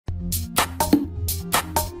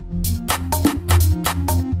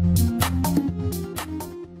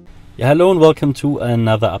Yeah, hello and welcome to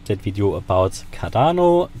another update video about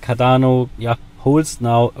Cardano. Cardano, yeah, holds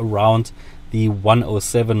now around the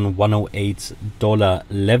 $107, $108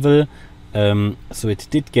 level. So it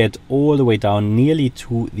did get all the way down nearly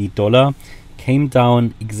to the dollar, came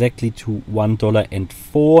down exactly to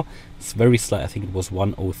 $1.04. It's very slight. I think it was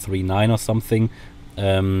 1039 or something.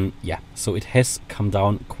 Yeah, so it has come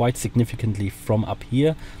down quite significantly from up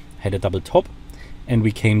here, had a double top, and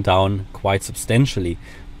we came down quite substantially.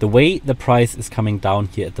 The way the price is coming down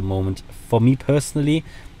here at the moment, for me personally,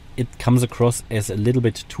 it comes across as a little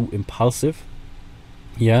bit too impulsive.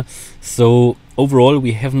 Yeah, so overall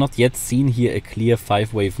we have not yet seen here a clear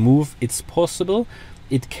 5-wave move. It's possible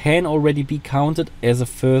it can already be counted as a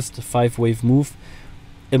first 5-wave move.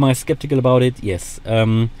 Am I skeptical about it? Yes.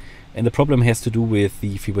 And the problem has to do with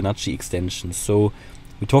the Fibonacci extension. So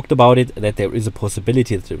we talked about it, that there is a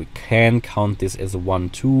possibility that we can count this as a 1,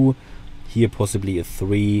 2, here possibly a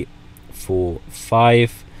 3, 4,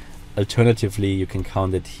 5. Alternatively, you can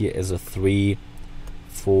count it here as a 3,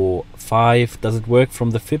 4, 5. Does it work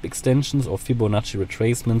from the Fib extensions or Fibonacci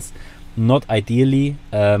retracements? Not ideally.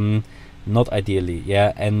 Not ideally,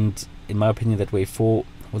 yeah. And in my opinion, that wave 4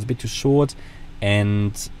 was a bit too short,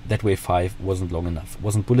 and that wave 5 wasn't long enough,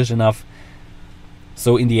 wasn't bullish enough.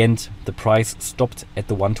 So in the end, the price stopped at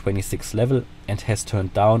the 126 level and has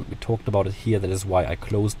turned down. We talked about it here. That is why I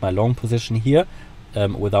closed my long position here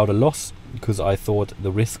without a loss, because I thought the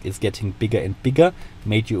risk is getting bigger and bigger.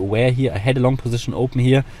 Made you aware here. I had a long position open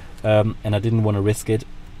here and I didn't want to risk it.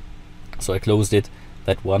 So I closed it,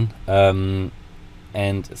 that one.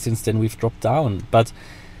 And since then we've dropped down. But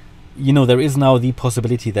you know, there is now the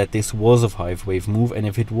possibility that this was a 5-wave move, and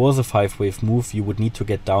if it was a 5-wave move, you would need to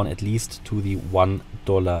get down at least to the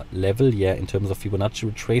 $1 level, yeah, in terms of Fibonacci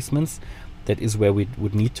retracements. That is where we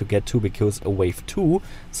would need to get to, because a wave 2,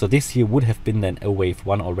 so this here would have been then a wave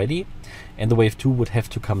 1 already, and the wave 2 would have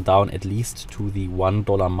to come down at least to the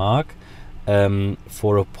 $1 mark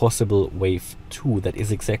for a possible wave 2. That is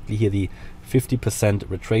exactly here the 50%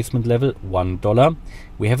 retracement level, $1.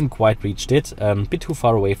 We haven't quite reached it, a bit too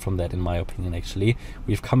far away from that in my opinion actually.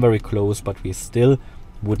 We've come very close, but we still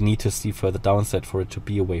would need to see further downside for it to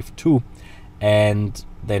be a wave 2, and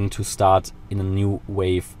then to start in a new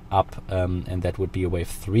wave up, and that would be a wave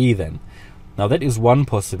 3 then. Now that is one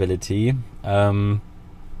possibility. That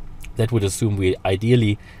would assume we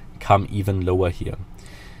ideally come even lower here.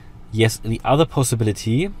 Yes, the other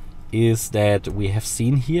possibility is that we have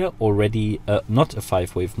seen here already not a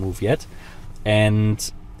 5-wave move yet,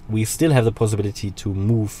 and we still have the possibility to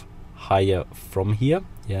move higher from here.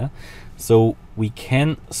 Yeah, so we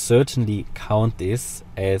can certainly count this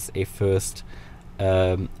as a first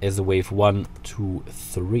as a wave 1, 2,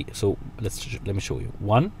 3. So let me show you.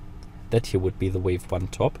 1, that here would be the wave 1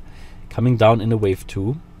 top, coming down in a wave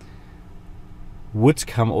 2, would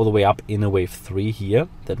come all the way up in a wave 3 here.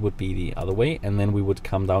 That would be the other way, and then we would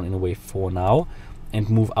come down in a wave 4 now and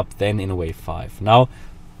move up then in a wave 5. Now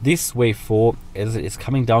this wave 4 is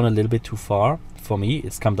coming down a little bit too far for me.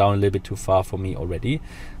 It's come down a little bit too far for me already,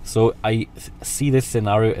 so I see this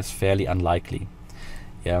scenario as fairly unlikely,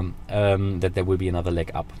 yeah, that there will be another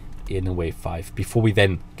leg up in a wave 5 before we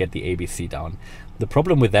then get the ABC down. The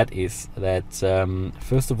problem with that is that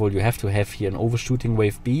first of all, you have to have here an overshooting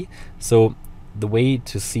wave B. So the way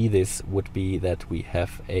to see this would be that we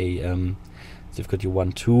have a so you've got your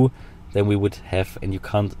 1, 2, then we would have, and you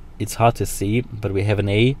can't, it's hard to see, but we have an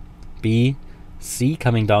A, B, C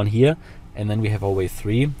coming down here, and then we have our wave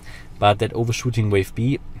 3. But that overshooting wave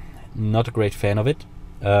B, not a great fan of it.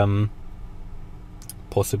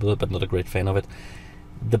 Possible, but not a great fan of it.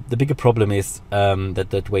 The bigger problem is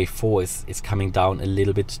that wave 4 is coming down a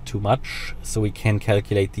little bit too much, so we can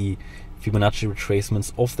calculate the Fibonacci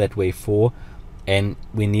retracements of that wave 4, and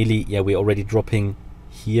we're nearly, yeah, we're already dropping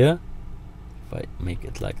here. If I make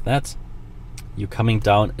it like that, you're coming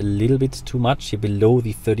down a little bit too much here below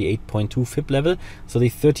the 38.2 Fib level. So the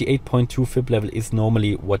 38.2 Fib level is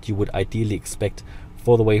normally what you would ideally expect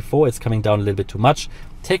for the wave 4. It's coming down a little bit too much.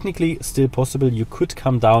 Technically still possible. You could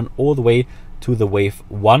come down all the way to the wave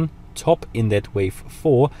 1 top in that wave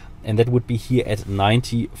 4, and that would be here at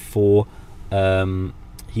 94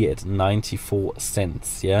 here at 94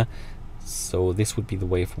 cents, yeah. So this would be the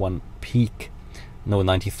wave 1 peak, no,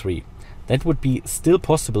 93. That would be still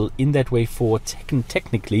possible in that wave 4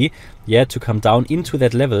 technically, yeah, to come down into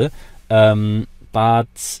that level,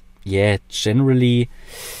 but yeah, generally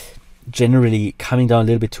coming down a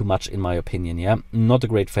little bit too much in my opinion. Yeah, not a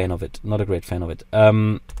great fan of it, not a great fan of it.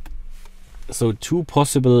 So two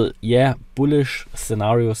possible, yeah, bullish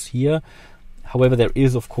scenarios here. However, there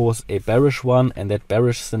is of course a bearish one, and that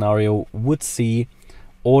bearish scenario would see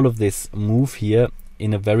all of this move here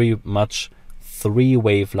in a very much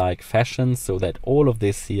 3-wave like fashion, so that all of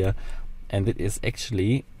this here, and it is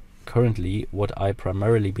actually currently what I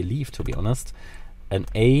primarily believe, to be honest, an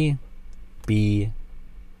A, B,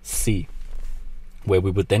 C, where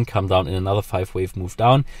we would then come down in another 5-wave move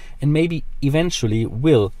down, and maybe eventually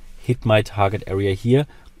will hit my target area here,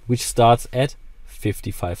 which starts at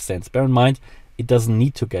 55 cents. Bear in mind, it doesn't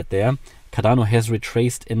need to get there. Cardano has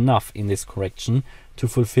retraced enough in this correction to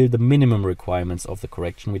fulfill the minimum requirements of the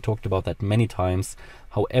correction. We talked about that many times.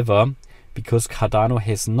 However, because Cardano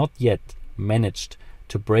has not yet managed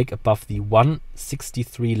to break above the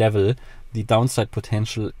 163 level, the downside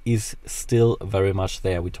potential is still very much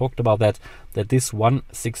there. We talked about that this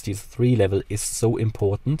 163 level is so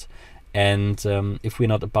important, and if we're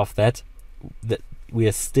not above that, we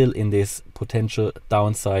are still in this potential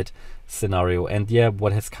downside scenario. And yeah,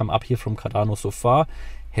 what has come up here from Cardano so far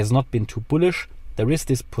has not been too bullish. There is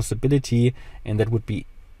this possibility, and that would be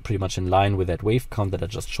pretty much in line with that wave count that I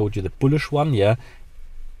just showed you, the bullish one, yeah,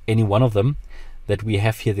 any one of them, that we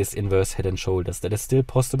have here this inverse head and shoulders. That is still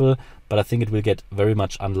possible, but I think it will get very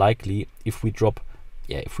much unlikely if we drop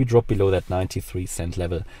below that 93 cent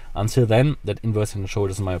level. Until then, that inverse head and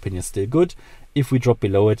shoulders, in my opinion, is still good. If we drop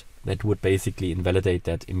below it, that would basically invalidate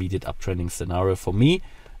that immediate uptrending scenario for me.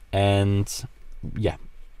 And yeah,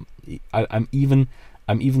 I'm even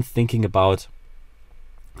thinking about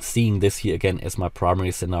seeing this here again as my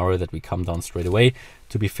primary scenario, that we come down straight away.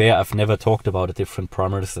 To be fair, I've never talked about a different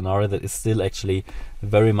primary scenario. That is still actually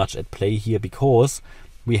very much at play here, because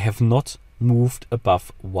we have not moved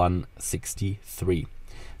above 163.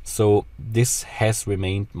 So this has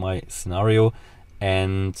remained my scenario,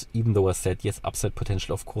 and even though I said yes, upside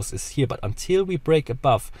potential of course is here, but until we break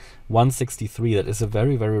above 163, that is a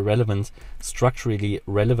very, very relevant, structurally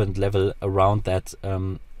relevant level around that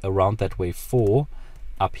wave 4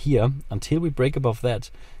 up here. Until we break above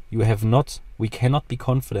that, we cannot be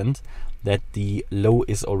confident that the low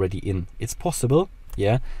is already in. It's possible,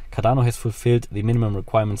 yeah, Cardano has fulfilled the minimum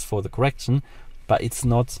requirements for the correction, but it's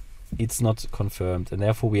not confirmed, and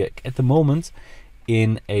therefore we are at the moment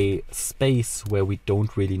in a space where we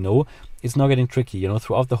don't really know. It's now getting tricky, you know.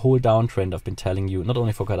 Throughout the whole downtrend, I've been telling you, not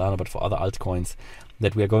only for Cardano but for other altcoins,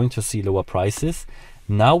 that we are going to see lower prices.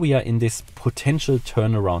 Now we are in this potential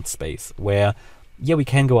turnaround space where, yeah, we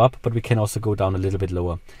can go up, but we can also go down a little bit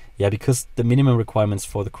lower. Yeah, because the minimum requirements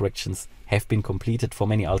for the corrections have been completed for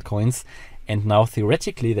many altcoins, and now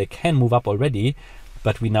theoretically they can move up already,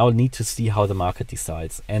 but we now need to see how the market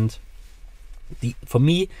decides. And for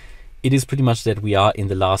me, it is pretty much that we are in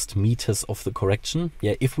the last meters of the correction.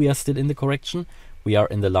 Yeah, if we are still in the correction, we are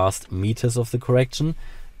in the last meters of the correction.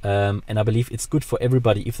 And I believe it's good for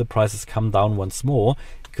everybody if the prices come down once more,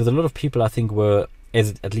 because a lot of people, I think, were, as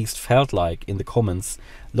it at least felt like in the comments,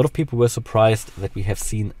 a lot of people were surprised that we have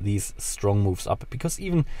seen these strong moves up. Because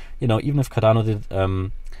even if Cardano did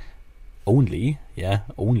only,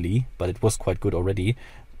 but it was quite good already.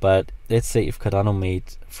 But let's say if Cardano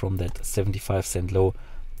made from that 75 cent low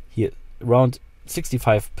here around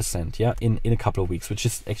 65%, yeah, in a couple of weeks, which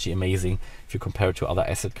is actually amazing if you compare it to other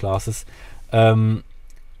asset classes. A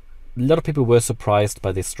lot of people were surprised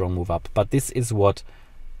by this strong move up, but this is what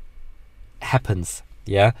happens.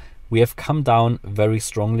 Yeah, we have come down very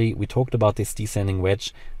strongly. We talked about this descending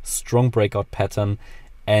wedge, strong breakout pattern,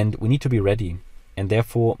 and we need to be ready. And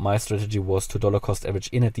therefore my strategy was to dollar cost average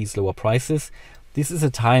in at these lower prices. This is a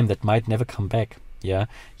time that might never come back. Yeah,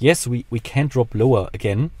 yes, we can drop lower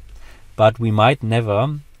again, but we might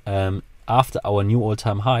never, after our new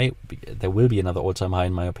all-time high, there will be another all-time high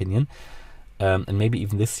in my opinion, and maybe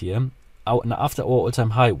even this year, after our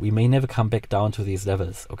all-time high, we may never come back down to these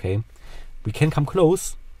levels, okay? We can come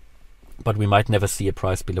close, but we might never see a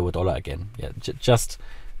price below $1 again. Yeah, just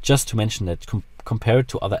to mention that, compare it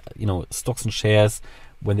to other, stocks and shares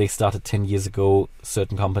when they started 10 years ago,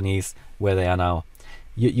 certain companies, where they are now.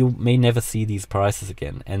 You may never see these prices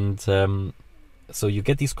again. And so you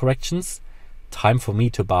get these corrections, time for me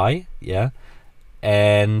to buy, yeah,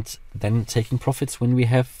 and then taking profits when we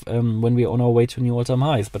have when we're on our way to new all-time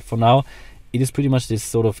highs. But for now, it is pretty much this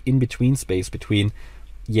sort of in-between space between,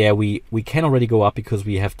 yeah, we can already go up because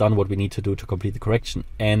we have done what we need to do to complete the correction,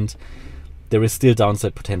 and there is still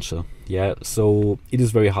downside potential. Yeah, so it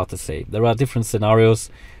is very hard to say. There are different scenarios.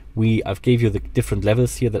 I've gave you the different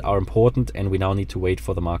levels here that are important, and we now need to wait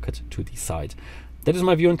for the market to decide. That is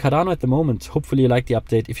my view on Cardano at the moment. Hopefully you liked the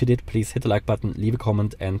update. If you did, please hit the like button, leave a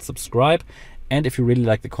comment and subscribe. And if you really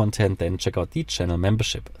like the content, then check out the channel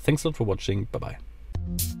membership. Thanks a lot for watching. Bye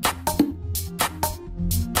bye.